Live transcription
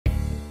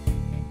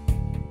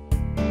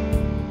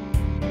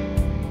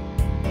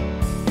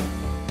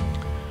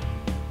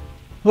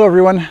Hello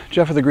everyone,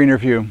 Jeff of the Green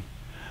Review.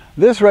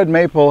 This red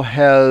maple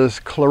has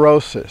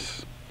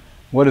chlorosis.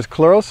 What is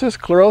chlorosis?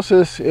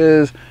 Chlorosis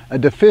is a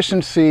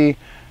deficiency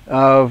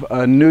of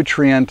a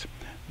nutrient.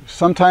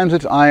 Sometimes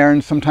it's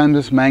iron, sometimes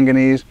it's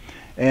manganese,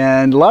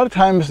 and a lot of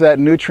times that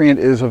nutrient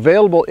is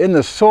available in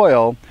the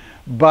soil,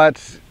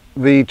 but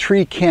the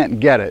tree can't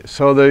get it.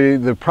 So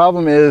the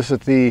problem is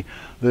that the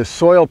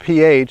soil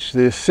pH,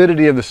 the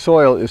acidity of the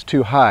soil, is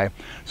too high.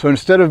 So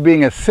instead of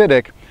being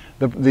acidic,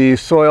 the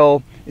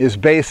soil is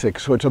basic,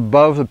 so it's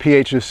above the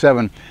pH of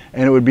 7,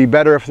 and it would be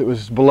better if it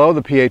was below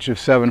the pH of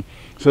 7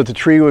 so that the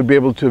tree would be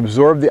able to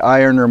absorb the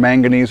iron or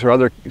manganese or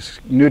other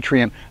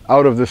nutrient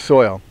out of the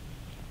soil.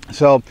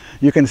 So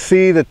you can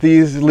see that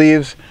these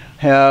leaves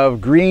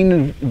have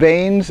green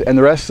veins and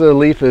the rest of the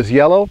leaf is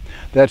yellow.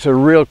 That's a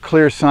real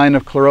clear sign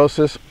of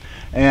chlorosis.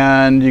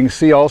 And you can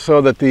see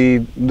also that the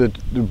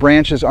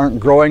branches aren't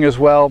growing as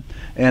well,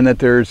 and that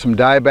there's some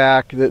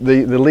dieback.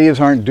 The leaves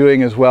aren't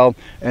doing as well,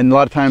 and a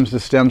lot of times the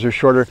stems are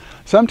shorter.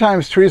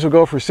 Sometimes trees will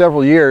go for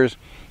several years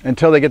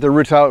until they get their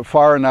roots out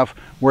far enough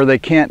where they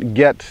can't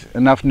get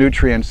enough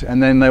nutrients,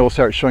 and then they will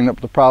start showing up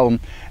the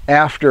problem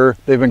after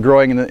they've been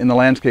growing in the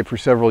landscape for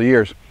several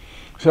years.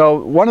 So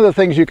one of the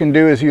things you can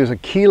do is use a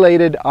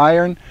chelated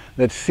iron.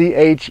 That's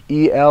C-H-E-L-A-T-E-D,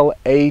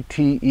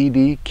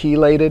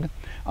 chelated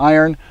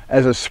iron,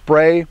 as a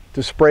spray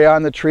to spray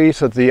on the tree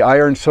so that the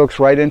iron soaks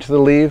right into the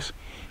leaves.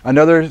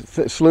 Another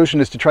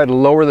solution is to try to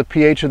lower the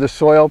pH of the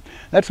soil.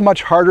 That's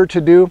much harder to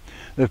do.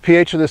 The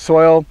pH of the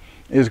soil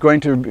is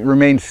going to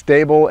remain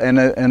stable and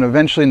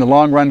eventually in the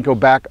long run go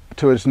back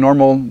to its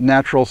normal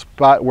natural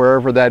spot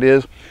wherever that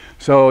is.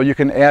 So you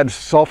can add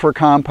sulfur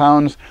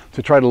compounds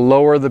to try to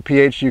lower the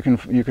pH. You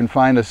can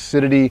find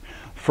acidity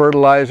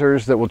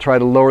fertilizers that will try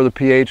to lower the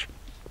pH.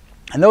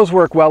 And those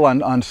work well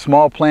on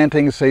small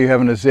plantings. Say you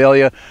have an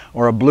azalea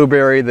or a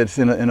blueberry that's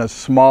in a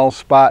small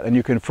spot and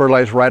you can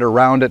fertilize right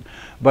around it.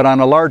 But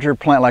on a larger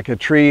plant like a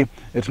tree,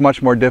 it's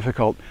much more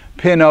difficult.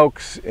 Pin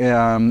oaks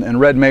and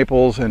red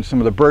maples and some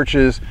of the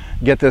birches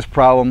get this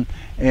problem.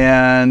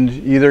 And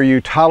either you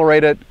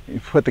tolerate it,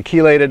 you put the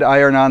chelated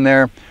iron on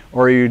there,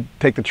 or you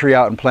take the tree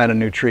out and plant a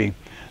new tree.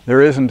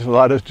 There isn't a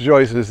lot of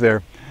choices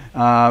there.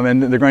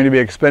 And they're going to be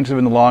expensive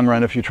in the long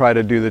run if you try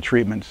to do the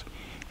treatments.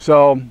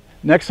 So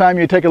next time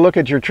you take a look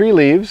at your tree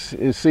leaves,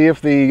 is see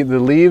if the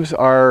leaves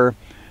are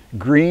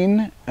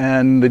green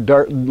and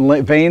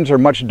the veins are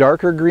much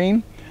darker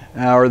green,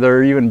 or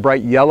they're even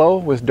bright yellow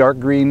with dark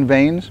green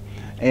veins,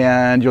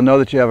 and you'll know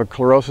that you have a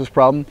chlorosis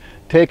problem.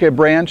 Take a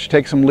branch,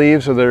 take some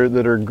leaves that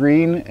are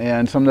green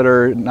and some that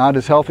are not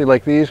as healthy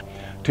like these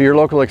to your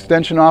local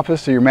extension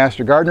office so your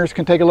master gardeners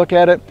can take a look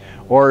at it,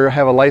 or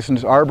have a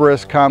licensed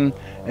arborist come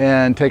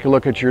and take a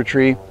look at your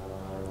tree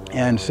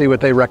and see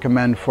what they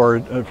recommend for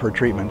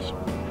treatments.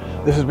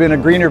 This has been a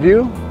Green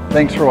Review.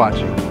 Thanks for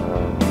watching.